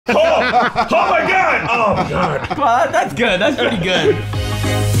Oh my god! Oh god! Well, that's good. That's pretty good.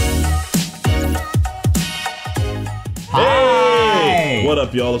 Hey! What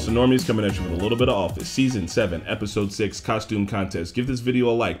up, y'all? It's the Normies coming at you with a little bit of Office. Season 7, Episode 6, Costume Contest. Give this video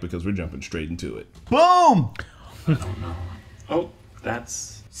a like because we're jumping straight into it. Boom! I don't know. Oh,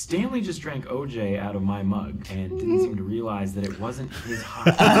 that's... Stanley just drank OJ out of my mug and didn't seem to realize that it wasn't his hot.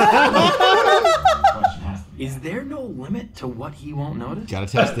 Is there no limit to what he won't notice? Gotta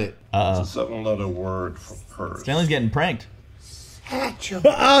test it. It's a seven-letter word for purse. Stanley's getting pranked.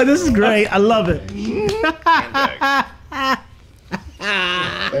 Oh, this is great. I love it.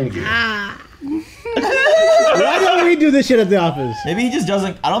 Thank you. Why don't we do this shit at the office? Maybe he just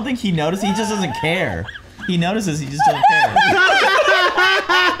doesn't. I don't think he notices. He just doesn't care. He notices. He just doesn't care.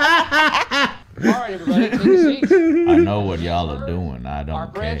 All right, everybody, take a seat. I know what y'all are doing. I don't Our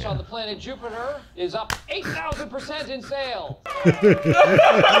branch care. on the planet Jupiter is up 8,000% in sales.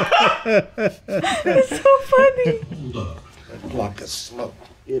 It's so funny. Hold up. That clock is slow.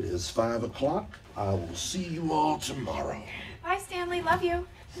 It is 5 o'clock. I will see you all tomorrow. Bye, Stanley. Love you.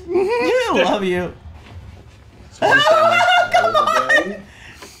 Love you.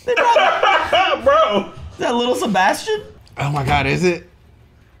 Bro! Is that little Sebastian? Oh my god, is it?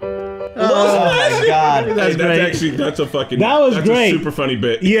 Oh my god. That's great. That's a fucking. That was that's great. A super funny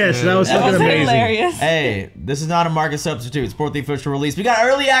bit. Yes, that was fucking amazing. Hilarious. Hey, this is not a market substitute. Support the official release. We got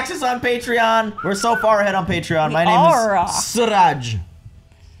early access on Patreon. We're so far ahead on Patreon. My name is Siraj.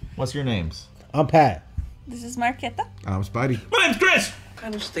 What's your names? I'm Pat. This is Marquetta. I'm Spidey. My name's Chris! What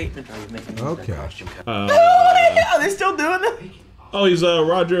kind of statement are you making? Okay. Are they still doing that? Oh, he's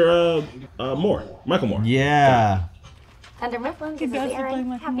Roger Moore. Michael Moore. Yeah. Dunder Mifflin, this is does look Erin.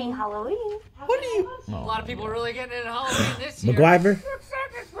 like Happy Michael Halloween. What do you? A lot of people are really getting into Halloween this year. MacGyver.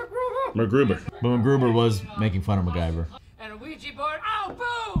 MacGruber. Boom Gruber was making fun of MacGyver. And a Ouija board. Oh,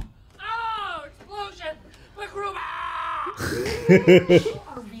 boom! Oh, explosion! MacGruber!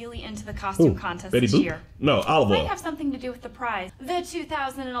 Are really into the costume contest Betty this Boop? year. No, olive Might oil. have something to do with the prize. The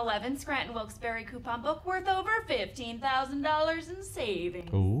 2011 Scranton Wilkes-Barre coupon book worth over $15,000 in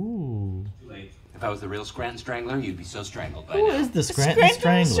savings. Ooh. If I was the real Scranton Strangler, you'd be so strangled by Who now. is the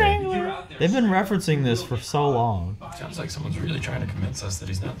Scranton Strangler? They've been referencing this for so long. Sounds like someone's really trying to convince us that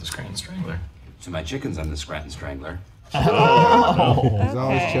he's not the Scranton Strangler. To my chickens, I'm the Scranton Strangler. He's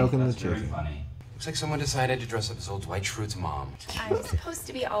always choking the Very chicken. funny. Looks like someone decided to dress up as old Dwight Schrute's mom. I'm supposed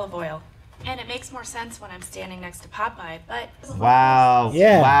to be olive oil. And it makes more sense when I'm standing next to Popeye, but... Wow.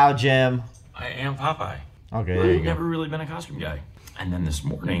 Yeah. Wow, Jim. I am Popeye. Okay, there you I've go. never really been a costume guy. And then this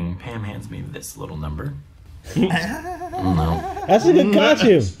morning, Pam hands me this little number. No. That's a good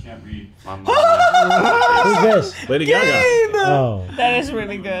costume. Can't read. Who's this? Lady Gaga. Oh. That is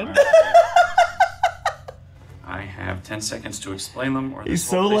really good. I have 10 seconds to explain them, or He's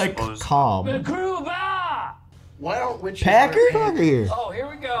so like calm. MacGruber! Why aren't witches Packer? Packer here. Oh, here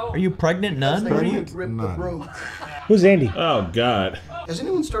we go. Are you pregnant nun? What are you? None. Who's Andy? Oh, God. Has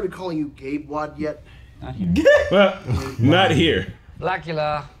anyone started calling you Gabe Wad yet? Well, not here.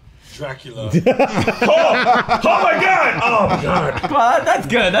 Blackula. Dracula. Oh my god! Oh god! Well, that's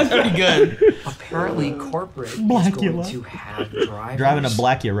good. That's pretty good. Apparently, corporate is Blackula. going to have drivers Driving a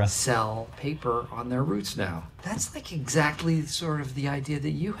Blackula. sell paper on their routes now. That's like exactly sort of the idea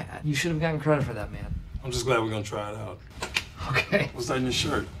that you had. You should have gotten credit for that, man. I'm just glad we're gonna try it out. Okay, What's that in your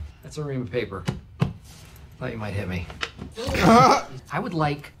shirt? that's a ream of paper. Thought you might hit me. I would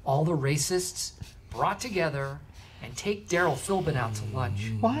like all the racists brought together and take Daryl Philbin out to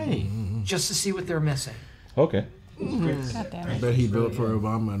lunch Why? just to see what they're missing. Okay. I bet he'd vote for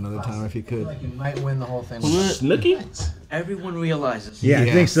Obama another time if he could. You might win the whole thing. Snooki? Everyone realizes Yeah, I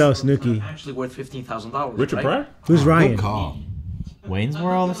Yes. think so, Snooki. actually worth $15,000. Richard right? Pryor? Who's Ryan? Good call. Wayne's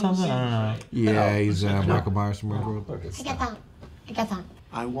World or something? I don't know. Yeah, he's Michael Myers from Wayne's World. I get that. I get that.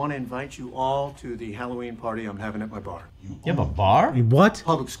 I want to invite you all to the Halloween party I'm having at my bar. You have a bar? What?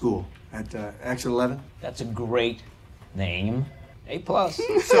 Public school at Exit 11. That's a great name. A plus.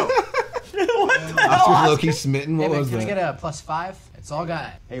 So, I was low-key smitten. What was Can I that? get a +5? It's all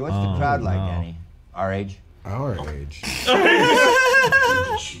got. Hey, what's the crowd like, Danny? Our age? Our age.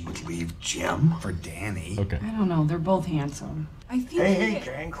 she would leave Jim for Danny. Okay. I don't know. They're both handsome. I think Hey,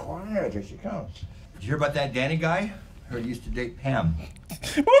 Jane, quiet. Here she comes. Did you hear about that Danny guy? Heard he used to date Pam.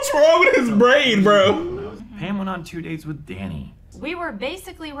 What's wrong with his brain, bro? Pam went on 2 dates with Danny. we were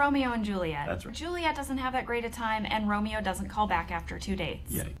basically Romeo and Juliet. That's right. Juliet doesn't have that great a time, and Romeo doesn't call back after 2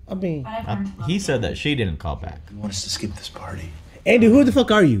 dates. Yeah. I mean, But I've learned He said that she didn't call back. You want us to skip this party? Andy, who the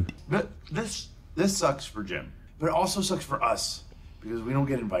fuck are you? But this sucks for Jim. But it also sucks for us. Because we don't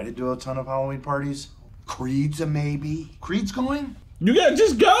get invited to a ton of Halloween parties. Creed's a maybe. Creed's going? You gotta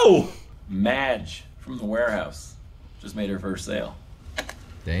just go. Madge from the warehouse just made her first sale.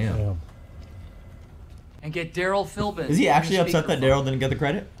 Damn. And get Daryl Philbin. Is he actually upset that Daryl didn't get the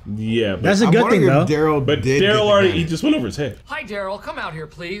credit? Yeah, but That's a good thing, though. But Daryl already, he just went over his head. Hi, Daryl. Come out here,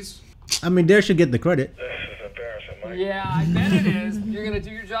 please. I mean, Daryl should get the credit. Yeah, I bet it is. You're gonna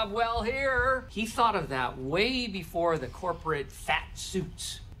do your job well here. He thought of that way before the corporate fat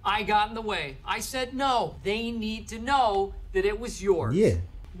suits. I got in the way. I said no. They need to know that it was yours. Yeah.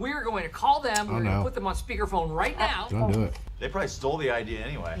 We're going to call them. We're going to put them on speakerphone right now. Don't do it. They probably stole the idea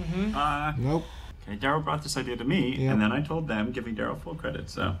anyway. Nope. Okay, Daryl brought this idea to me, and then I told them, giving Daryl full credit.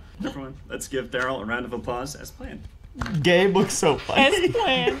 So, everyone, let's give Daryl a round of applause as planned. Gabe looks so funny. As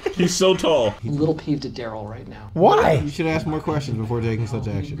planned. He's so tall. I'm a little peeved at Daryl right now. Why? You should ask more questions before taking such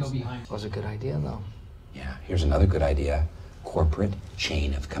actions. Was a good idea, though. Yeah, here's another good idea. Corporate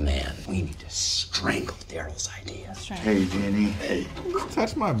chain of command. We need to strangle Daryl's idea. Hey, Danny. Hey.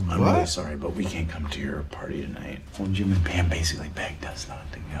 Touch my butt. I'm really sorry, but we can't come to your party tonight. Well, Jim and Pam basically begged us not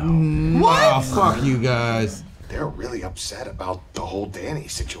to go. What? Oh, fuck you guys. They're really upset about the whole Danny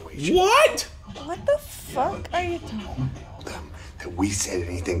situation. What? What the fuck are you talking? Tell them that we said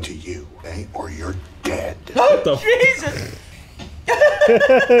anything to you, okay? Or you're dead. What the Jesus!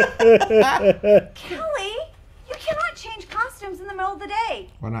 Kelly, you cannot change costumes in the middle of the day.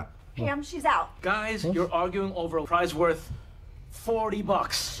 Why not? Pam, she's out. Guys, you're arguing over a prize worth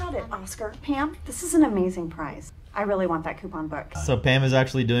 $40. Shut it, Oscar. Pam, this is an amazing prize. I really want that coupon book. So Pam is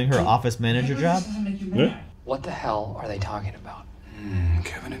actually doing her office manager job? Yeah. What the hell are they talking about?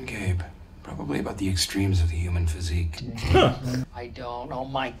 Kevin and Gabe. Probably about the extremes of the human physique. I don't. Oh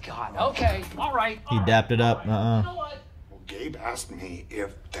my God. Okay. All right. He dapped it up. Well, Gabe asked me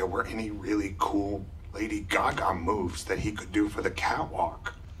if there were any really cool Lady Gaga moves that he could do for the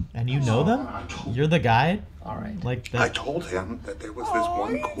catwalk. And you know them? You're the guy? All right. Like I that. told him that there was this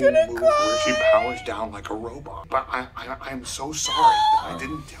one cool move where she powers down like a robot. But I'm so sorry that I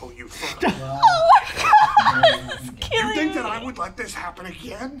didn't tell you first. You think that I would let this happen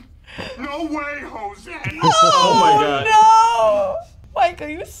again? No way, Jose! Oh my God. No! Michael,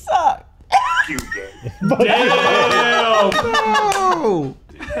 you suck. You Gabe. Damn! No!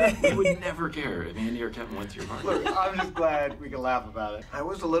 We would never care if Andy or Kevin went to your party. Look, I'm just glad we can laugh about it. I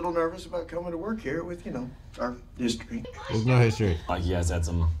was a little nervous about coming to work here with, you know, our history. There's no history. Like you guys had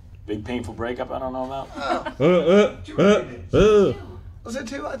some big painful breakup I don't know about? Was it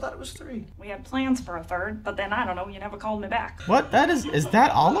 2? I thought it was 3. We had plans for a third, but then I don't know, you never called me back. What? Is that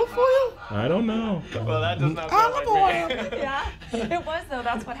olive oil? I don't know. Well, that does not sound like me. Yeah, it was though,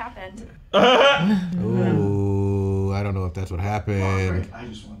 that's what happened. Ooh, I don't know if that's what happened.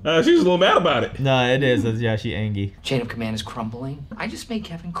 She's a little mad about it. No, it is. Yeah, she angry. Chain of command is crumbling. I just made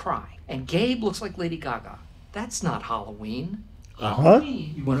Kevin cry. And Gabe looks like Lady Gaga. That's not Halloween. What?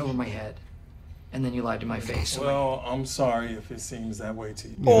 You went over my head. And then you lied to my face. Well, I'm sorry if it seems that way to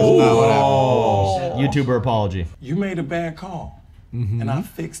you. Oh. YouTuber apology. You made a bad call, and I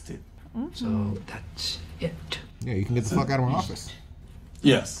fixed it. So that's it. Yeah, you can get the fuck out of my office.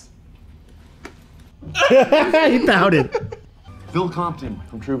 Yes. He pouted. Bill Compton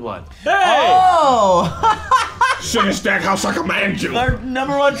from True Blood. Hey! Oh! Sugar Stack, how I command you! Our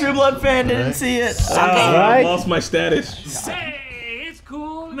 #1 True Blood fan didn't see it. I lost my status. Say, it's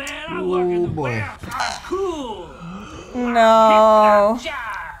cool, man. I work in the warehouse. I'm cool. No.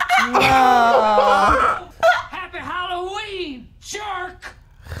 No. Happy Halloween, jerk.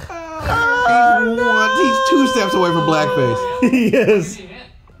 He's 2 steps away from blackface. He is.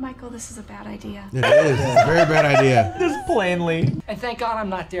 Michael, this is a bad idea. It is. It's a very bad idea. Just plainly. And thank God I'm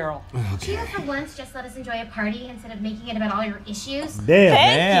not Daryl. Can you for once just let us enjoy a party instead of making it about all your issues? Damn.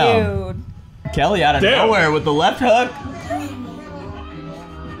 Thank you. Kelly out of nowhere with the left hook.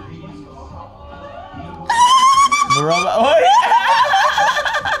 The robot.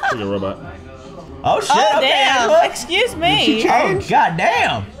 Like a robot. Oh shit! Oh, okay, damn. Angela. Excuse me. Oh god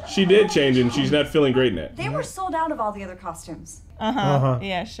damn! She did change and she's not feeling great in it. They were sold out of all the other costumes. Uh-huh.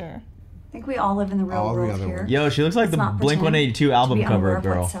 Yeah, sure. I think we all live in the real All the world other here. ones. Yo, she looks like Let's the not Blink pretend 182 album to be cover unaware of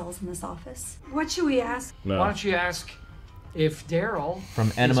girl what sells in this office. What should we ask? Why No. don't you ask if Daryl from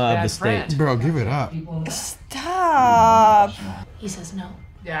is Enema bad of the State. friend? Bro, give it up. Stop. He says no.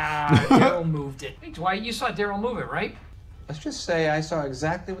 Yeah, Daryl moved it. Hey, Dwight, you saw Daryl move it, right? Let's just say I saw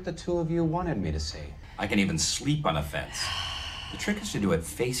exactly what the two of you wanted me to see. I can even sleep on a fence. The trick is to do it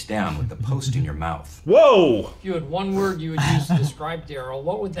face down with the post in your mouth. Whoa! If you had one word you would use to describe Daryl,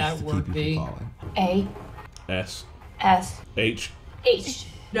 what would that word be? A. S. S. H. H.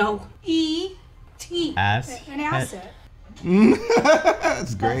 No. E. T. Ass. An asset.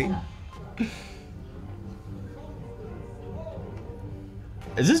 That's great.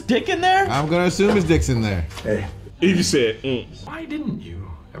 Is this dick in there? I'm gonna assume his dick's in there. Hey. He just said, Why didn't you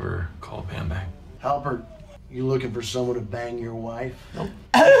ever call Pam back? Halpert, you looking for someone to bang your wife? Nope.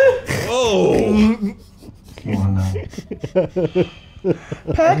 Oh! Come on now.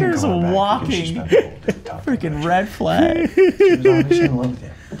 Packer's a walking freaking red flag.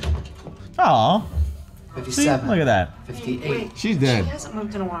 Aw. 57. Look at that. 58. She's dead. She hasn't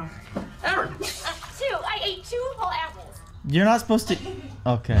moved in a while. Aaron! I ate 2 whole apples. You're not supposed to.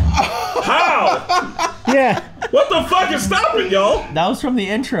 Okay. How? Yeah. What the fuck is stopping y'all? That was from the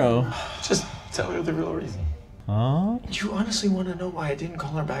intro. Just tell her the real reason. Huh? Do you honestly want to know why I didn't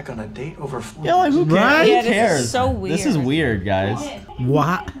call her back on a date over food? Yeah, like who cares? Right? Who Yeah, cares? this is so weird. This is weird, guys.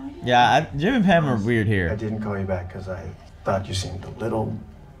 What? Yeah, Jim and Pam are weird I here. didn't call you back because I thought you seemed a little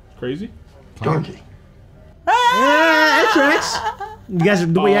Crazy? dorky. Yeah, that tracks. You guys are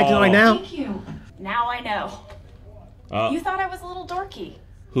the way you're acting right now. Thank you. Now I know. You thought I was a little dorky.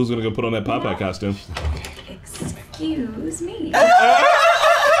 Who's gonna go put on that Popeye costume? Excuse me.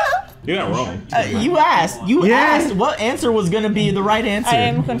 You're not wrong. You asked. You asked what answer was gonna be the right answer. I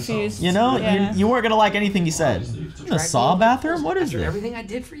am confused. You know, Yeah. you weren't gonna like anything you said. In a saw bathroom? What is this? Everything I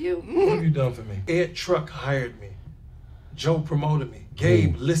did for you. What have you done for me? Ed Truck hired me. Joe promoted me.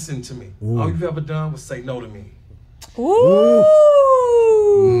 Gabe listened to me. All you've ever done was say no to me. Ooh.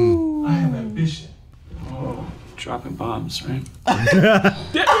 I have ambition. Oh, dropping bombs, right?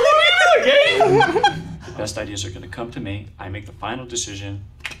 Best ideas are going to come to me. I make the final decision,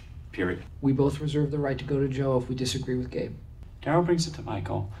 period. We both reserve the right to go to Joe if we disagree with Gabe. Daryl brings it to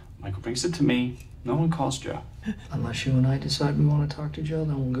Michael. Michael brings it to me. No one calls Joe. Unless you and I decide we want to talk to Joe,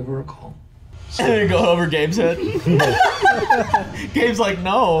 then we'll give her a call. And then go over Gabe's head. Gabe's like,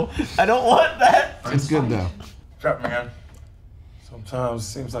 no, I don't want that. It's good though. Trap man. Sometimes it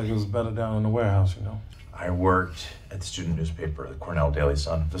seems like it was better down in the warehouse, you know? I worked at the student newspaper, the Cornell Daily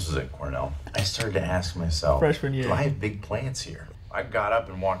Sun. This is at Cornell. I started to ask myself, Freshman year. do I have big plans here? I got up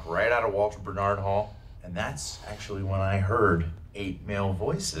and walked right out of Walter Bernard Hall, and that's actually when I heard 8 male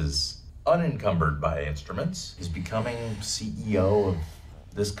voices, unencumbered by instruments. He's becoming CEO of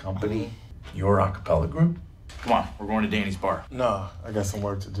this company, your a cappella group. Come on, we're going to Danny's bar. Nah, I got some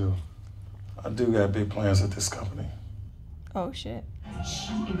work to do. I do got big plans at this company. Oh shit.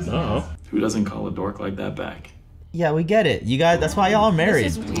 Uh-oh. Who doesn't call a dork like that back? Yeah, we get it. You guys, that's why y'all are married.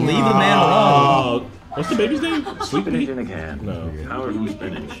 This is weird. Leave the man alone. What's the baby's name? Spinach in a can. No. Power from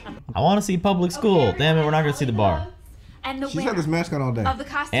spinach. I want to see public school. Damn it, we're not gonna see the bar. And the She's winner got this mask on all day. of the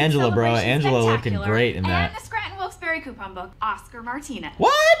costume Angela, bro. celebration Angela looking spectacular great in that. And the Scranton Wilkes-Barre coupon book, Oscar Martinez.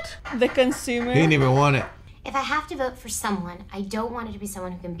 What? The consumer. He didn't even want it. If I have to vote for someone, I don't want it to be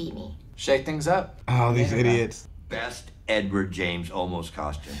someone who can beat me. Shake things up. Oh, these idiots. Best Edward James almost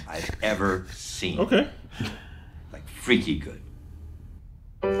costume I've ever seen. Okay. Like freaky good.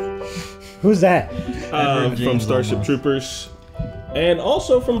 Who's that? From Starship Troopers, and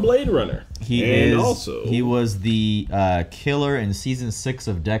also from Blade Runner. He was the killer in season 6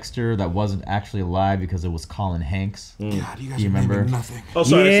 of Dexter that wasn't actually alive because it was Colin Hanks. God, you guys Do you remember? nothing. Oh,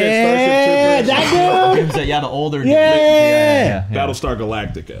 sorry, I said Starship Troopers. That dude. Yeah, the older dude. Yeah. Battlestar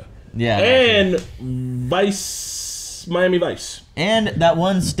Galactica. Yeah. And Miami Vice. And that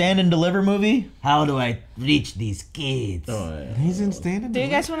one Stand and Deliver movie. How do I reach these kids? Oh, yeah. He's in Stand and Do you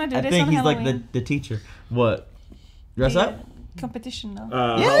guys want to do I this think on he's Halloween? like the teacher. What? Dress up? Competition though.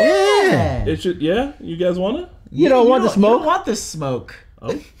 Yeah. It should. Yeah, you guys wanna? You don't want the You smoke? don't want this smoke.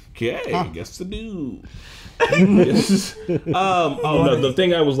 Okay, guess the do. The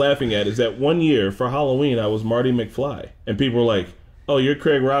thing I was laughing at is that one year for Halloween I was Marty McFly, and people were like, "Oh, you're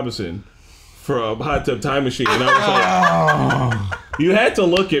Craig Robinson from Hot Tub Time Machine," and I was like, "You had to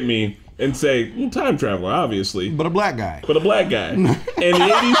look at me and say time traveler, obviously, But a black guy. but a black guy." In the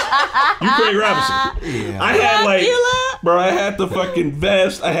 80s, you Craig Robinson. Yeah. I had bro, I had the fucking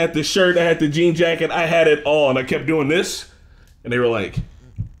vest, I had the shirt, I had the jean jacket, I had it all, and I kept doing this, and they were like,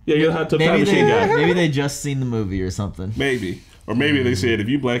 "Yeah, you're the Hot Tub Time Machine guy." Maybe they just seen the movie or something. Maybe. Or maybe they said, if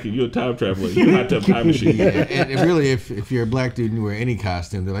you black and you're a time traveler, you're a Hot Tub Time Machine guy. And really, if you're a black dude and you wear any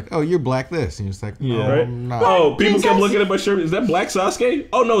costume, they're like, "Oh, you're black this," and you're just like, "No, Right? I'm not." Oh, people kept looking at my shirt. Is that Black Sasuke?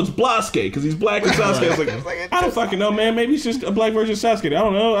 Oh no, it's Blaske because he's black and Sasuke. I was like, I don't fucking know, man. Maybe it's just a black version of Sasuke. I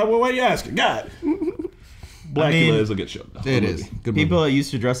don't know. Why are you asking? God. Blackula is a good show. Though. It is. Good movie. People that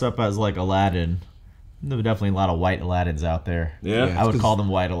used to dress up as like Aladdin. There were definitely a lot of white Aladdins out there. Yeah. I would call them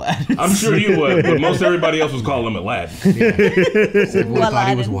white Aladdins. I'm sure you would, but most everybody else was calling him Aladdin. Everyone thought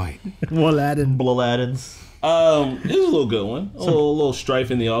he was white. Aladdin. Aladdins. This is a little good one. A little strife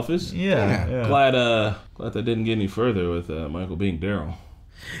in the office. Yeah. Glad that didn't get any further with Michael being Daryl.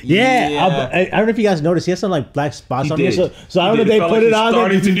 Yeah. I don't know if you guys noticed. He has some like black spots He on here. did. So I don't know if He they did. It put felt it like on.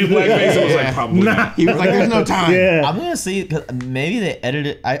 he started to do blackface. It was like, probably not. He was like, "There's no time." Yeah. I'm gonna see. 'Cause maybe they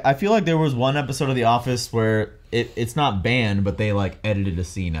edited. I feel like there was one episode of The Office where it's not banned, but they like edited a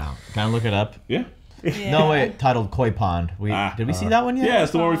scene out. Can I look it up? Yeah. No, wait. Titled Koi Pond. Did we see that one yet? Yeah,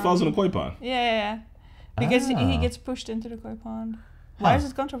 it's the one where he falls in a koi pond. Yeah. Because he gets pushed into the koi pond. Why is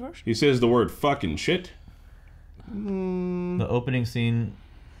it controversial? He says the word fucking shit. The opening scene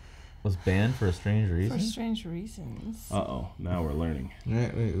was banned for a strange reason. For strange reasons. Uh-oh. Now we're learning.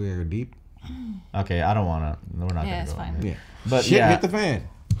 We're deep. Okay, I don't want to. We're not Yeah, gonna it's go fine. on there. Yeah. But Shit yeah, hit the fan.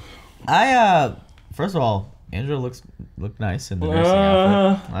 First of all, Angela looked nice in the nursing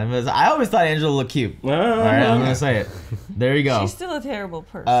outfit. I always thought Angela looked cute. All right, I'm gonna say it. There you go. She's still a terrible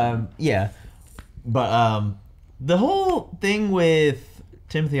person. Yeah, but the whole thing with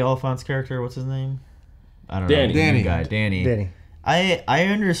Timothy Oliphant's character, what's his name? I don't know. The new guy, Danny. I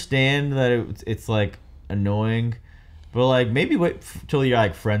understand that it's like annoying, but like maybe wait till you're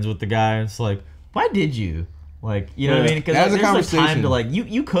like friends with the guy. It's like, why did you? Like, you know what I mean? Because like, there's like time to like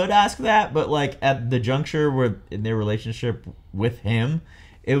you could ask that, but like at the juncture where in their relationship with him,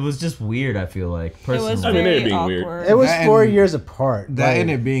 it was just weird. I feel like personally. It was very awkward. It was 4 years apart. That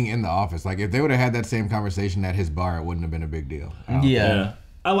ended being in the office. Like if they would have had that same conversation at his bar, it wouldn't have been a big deal. Yeah.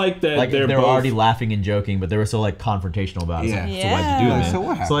 I like that like they're they were both already laughing and joking, but they were so like confrontational about it. Yeah. So why'd you do Like, that? so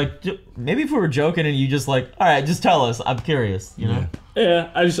what happened? So like maybe if we were joking and you just like, all right, just tell us. I'm curious. You know?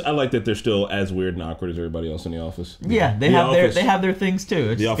 Yeah, I like that they're still as weird and awkward as everybody else in the office. Yeah, they have their things too.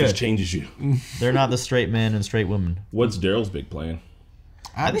 It's The office good. changes you. They're not the straight men and straight women. What's Daryl's big plan?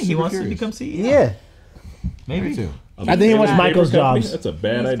 I think he wants to become CEO. Yeah. Maybe. too. I think he wants Michael's jobs. That's a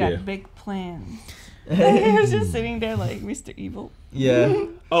bad He's idea. got big plans. He was just sitting there like Mr. Evil. Yeah.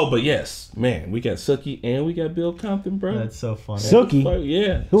 Oh, but yes, man, we got Sookie and we got Bill Compton, bro. That's so funny. Sookie?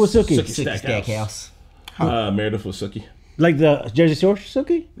 Yeah. Who was Sookie? Sookie Stackhouse. Meredith was Sookie. Like the Jersey Shore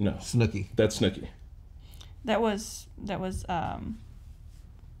Sookie? No. Snooki. That's Snooki. That was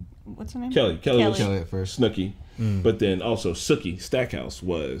what's her name? Kelly was Kelly at first. Snooki. But then also Sookie Stackhouse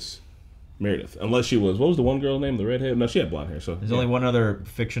was Meredith. Unless she was, what was the one girl name? The redhead? No, she had blonde hair. So There's only one other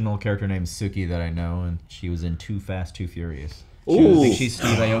fictional character named Suki that I know, and she was in Too Fast, Too Furious. I think she's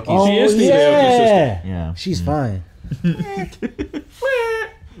Steve Aoki's Oh, She is Steve Aoki's sister. Yeah. She's fine.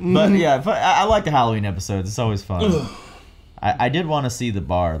 But yeah, I like the Halloween episodes. It's always fun. I did want to see the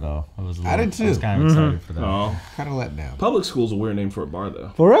bar though. I did too. I was kind of excited for that. Oh. Kind of let down. Public school's a weird name for a bar, though.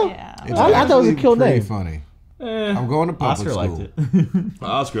 For real? Yeah. It's I thought it was a actually cool pretty name. funny. Eh, I'm going to public Oscar school. liked it.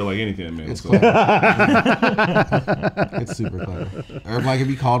 Oscar like anything, man. It's So- clever. It's super clever. Or like if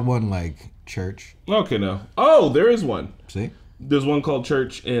you called one like church. Okay, no. Oh, there is one. See? There's one called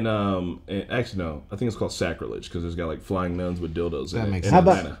Church in actually no, I think it's called Sacrilege because there's got like flying nuns with dildos. That in makes it, sense. in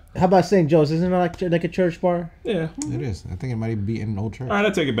Atlanta. How about St. Joe's? Isn't it like a church bar? Yeah. It is. I think it might even be in an old church. All right, I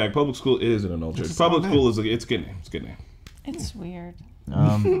take it back. Public school is in an old church. It's Public all school is it's a good name. It's a good name. It's weird.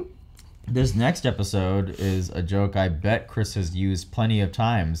 This next episode is a joke I bet Chris has used plenty of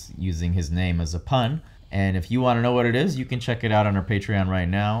times using his name as a pun. And if you want to know what it is, you can check it out on our Patreon right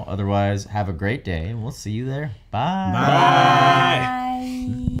now. Otherwise, have a great day, and we'll see you there. Bye.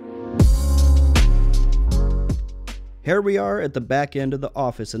 Bye. Here we are at the back end of the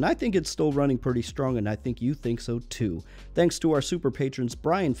office, and I think it's still running pretty strong, and I think you think so too. Thanks to our super patrons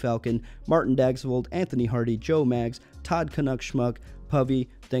Brian Falcon, Martin Dagsvold, Anthony Hardy, Joe Maggs, Todd Canuck Schmuck, Puvy.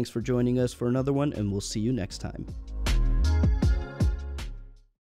 Thanks for joining us for another one, and we'll see you next time.